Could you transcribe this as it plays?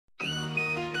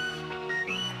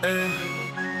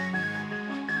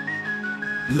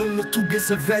YouTube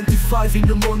è 25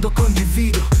 in un mondo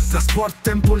condivido, trasporto,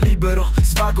 tempo libero,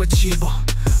 svago e cibo.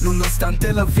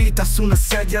 Nonostante la vita su una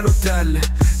sedia a rotelle,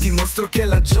 dimostro che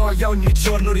la gioia ogni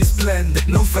giorno risplende.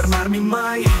 Non fermarmi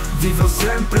mai, vivo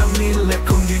sempre a 1000,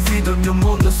 condivido il mio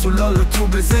mondo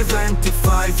sull'HoloTube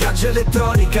 25. Viaggio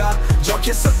elettronica, giochi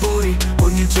e sapori,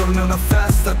 ogni giorno è una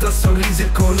festa tra sorrisi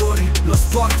e colori. Lo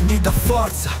sport mi dà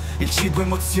forza, il cibo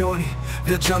emozioni,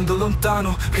 viaggiando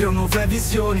lontano creo nuove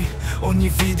visioni.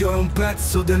 Ogni video è un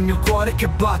pezzo del mio cuore che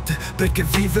batte, perché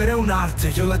vivere è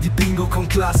un'arte, io la dipingo con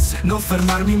classe. Non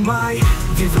fermarmi mai,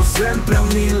 vivo sempre a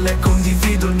 1000,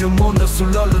 condivido il mio mondo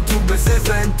sull'HoloTube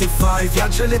 25.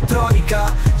 Viaggio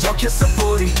elettronica, giochi e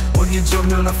sapori, ogni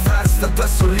giorno è una festa tra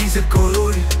sorrisi e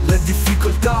colori. Le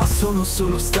difficoltà sono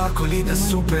solo ostacoli da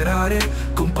superare,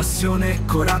 con passione e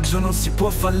coraggio non si può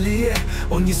fallire.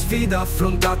 Ogni sfida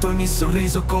affrontata, ogni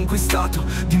sorriso conquistato,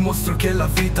 dimostro che la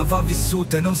vita va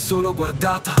vissuta e non solo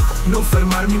guardata. Non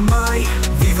fermarmi mai,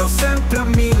 vivo sempre a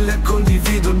 1000,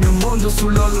 condivido il mio mondo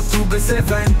sull'HoloTube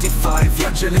 25.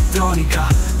 Viaggio elettronica,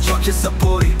 giochi e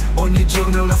sapori, ogni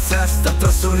giorno è una festa tra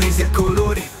sorrisi e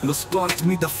colori. Lo sport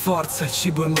mi dà forza, il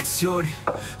cibo emozioni,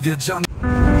 viaggiando.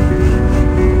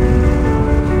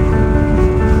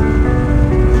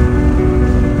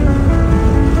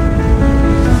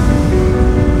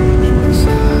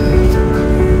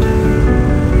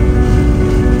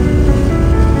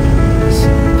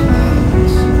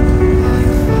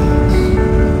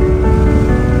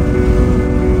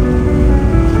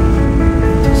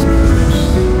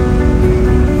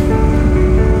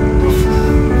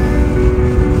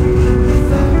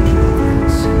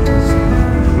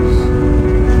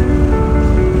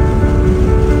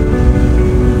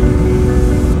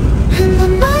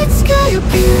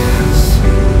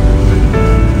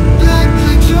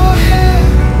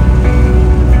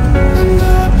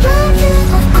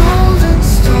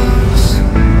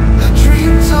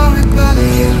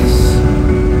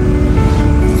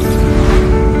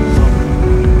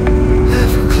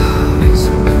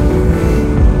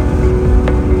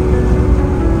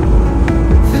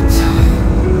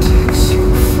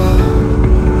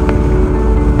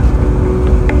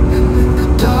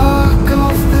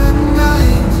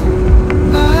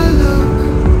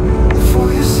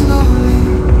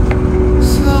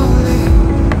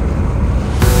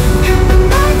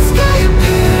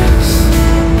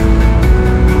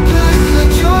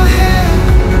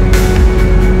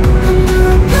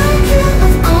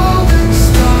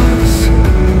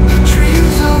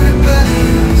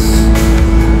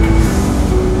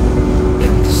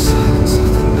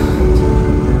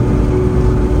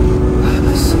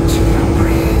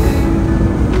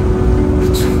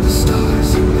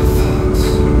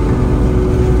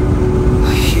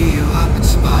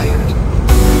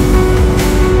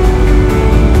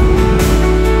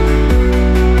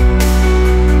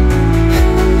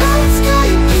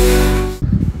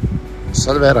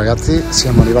 Salve ragazzi,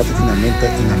 siamo arrivati finalmente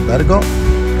in albergo.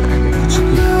 Eccoci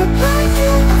qui.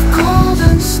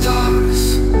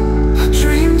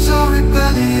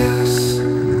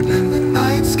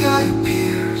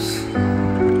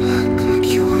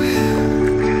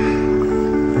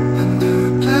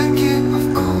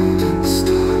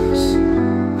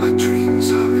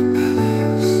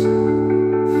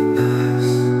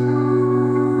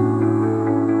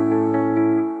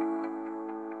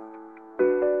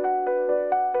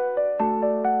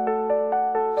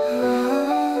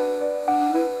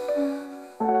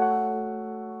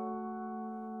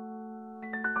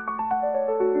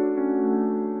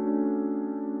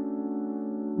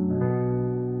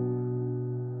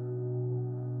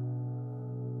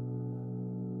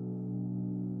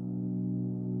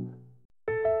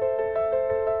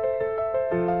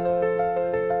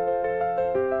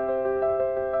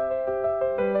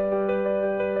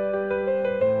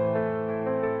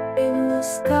 In the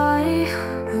sky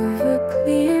of a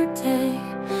clear day,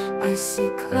 I see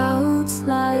clouds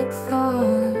like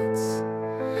thoughts.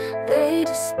 They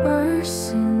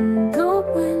disperse in the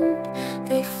wind,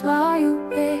 they fly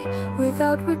away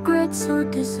without regrets or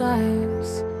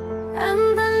desires.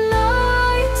 And the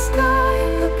night sky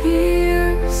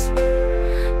appears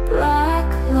black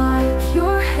like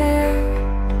your hair.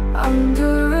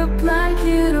 Under a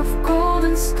blanket of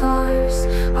golden stars,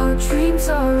 our dreams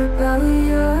are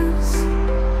rebellious.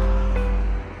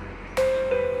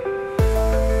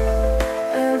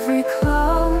 Every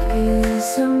cloud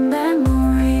is a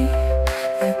memory,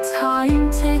 that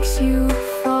time takes you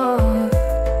far.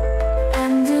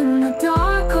 And in the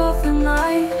dark of the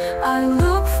night, I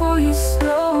look for you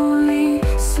slowly,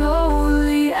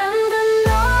 slowly. And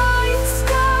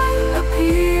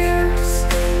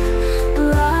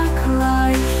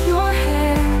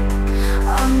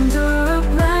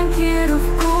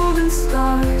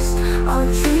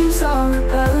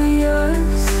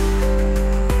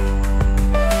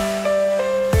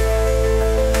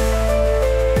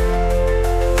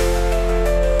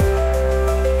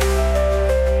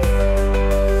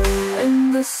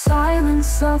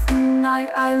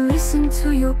I listen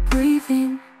to your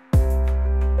breathing.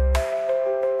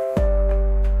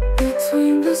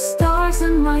 Between the stars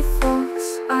and my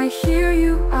thoughts, I hear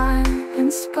you, I'm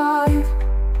inspired.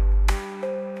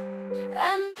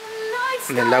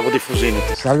 Nel lago di Fusine.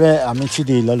 Salve amici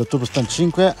di lorenzoprelec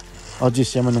 5, oggi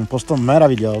siamo in un posto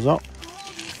meraviglioso,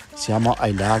 siamo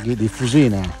ai laghi di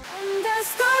Fusine.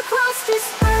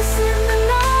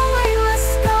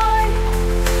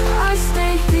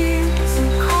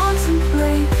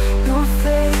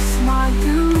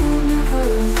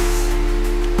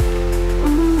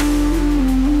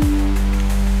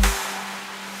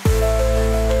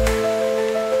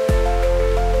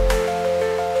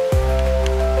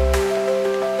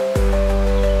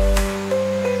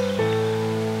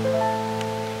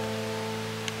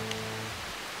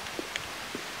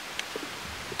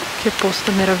 Che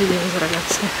posto meraviglioso,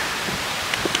 ragazzi.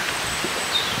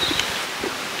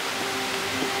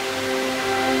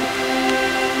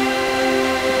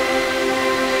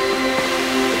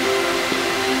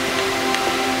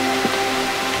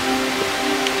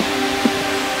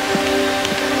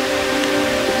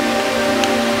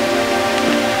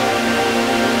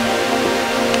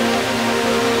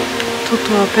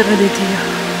 Tutto opera di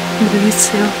Dio,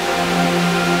 bellissimo.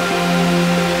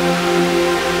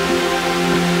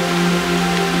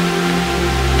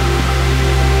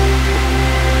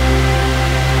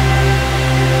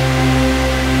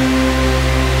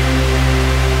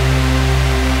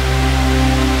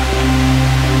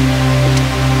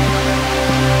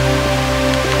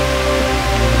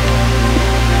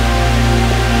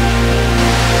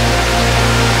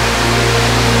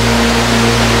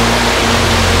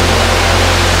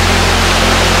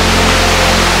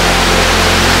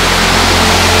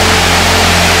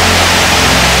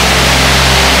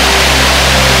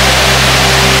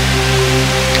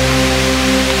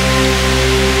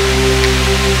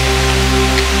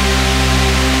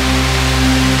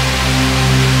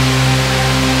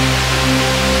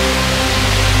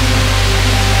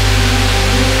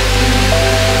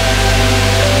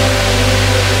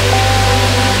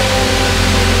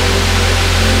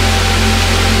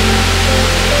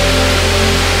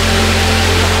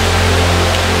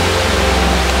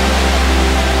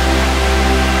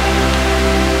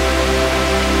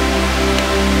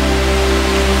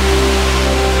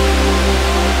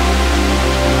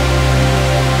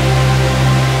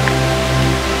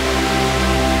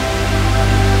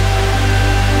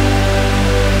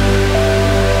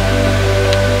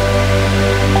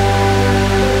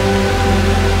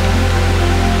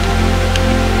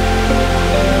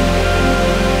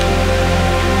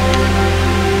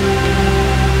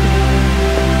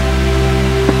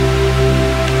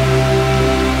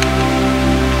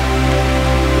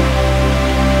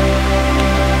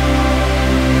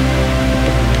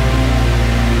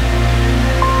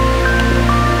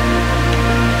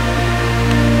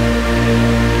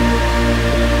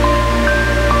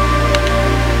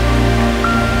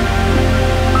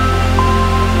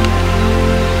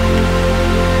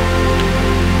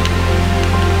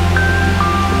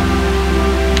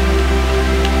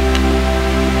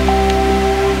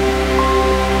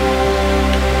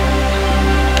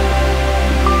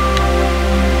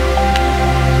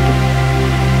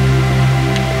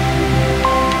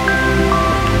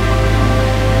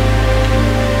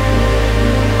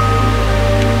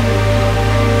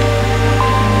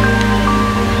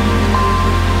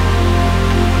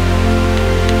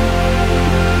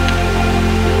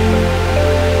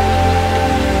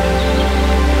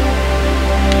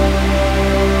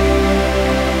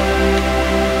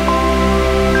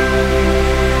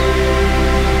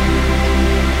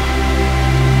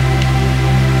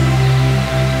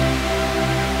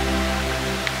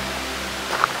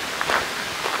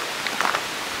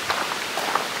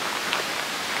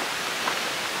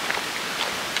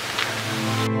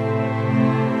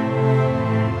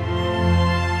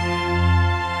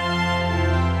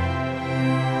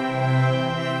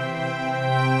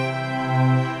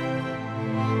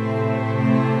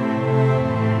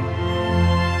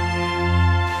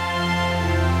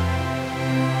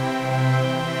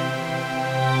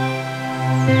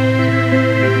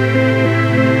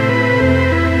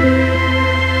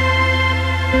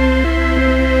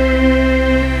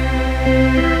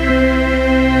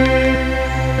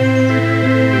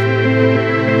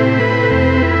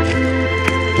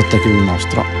 Che vi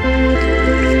mostro,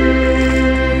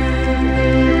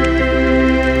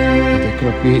 ed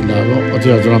eccolo qui il lago. Oggi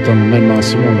la giornata non è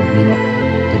massima, ma almeno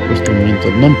per questo momento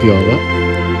non piove.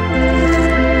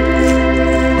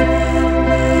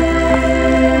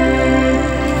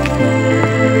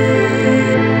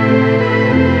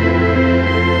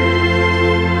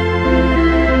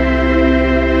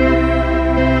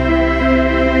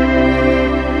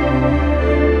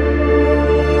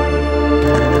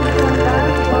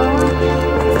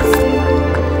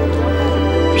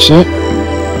 sì.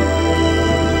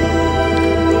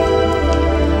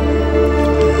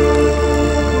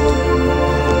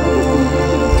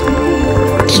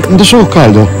 Adesso ho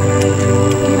caldo.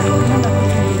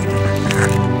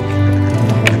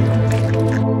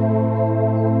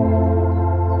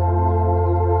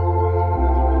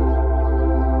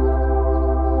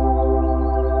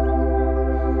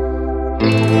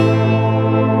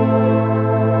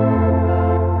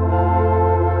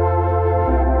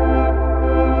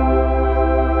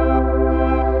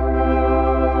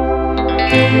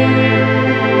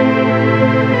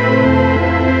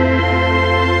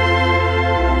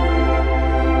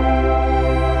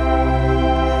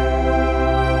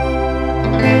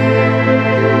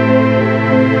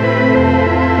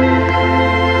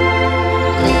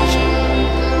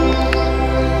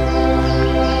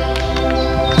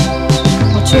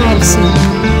 Faccio il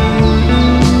segno.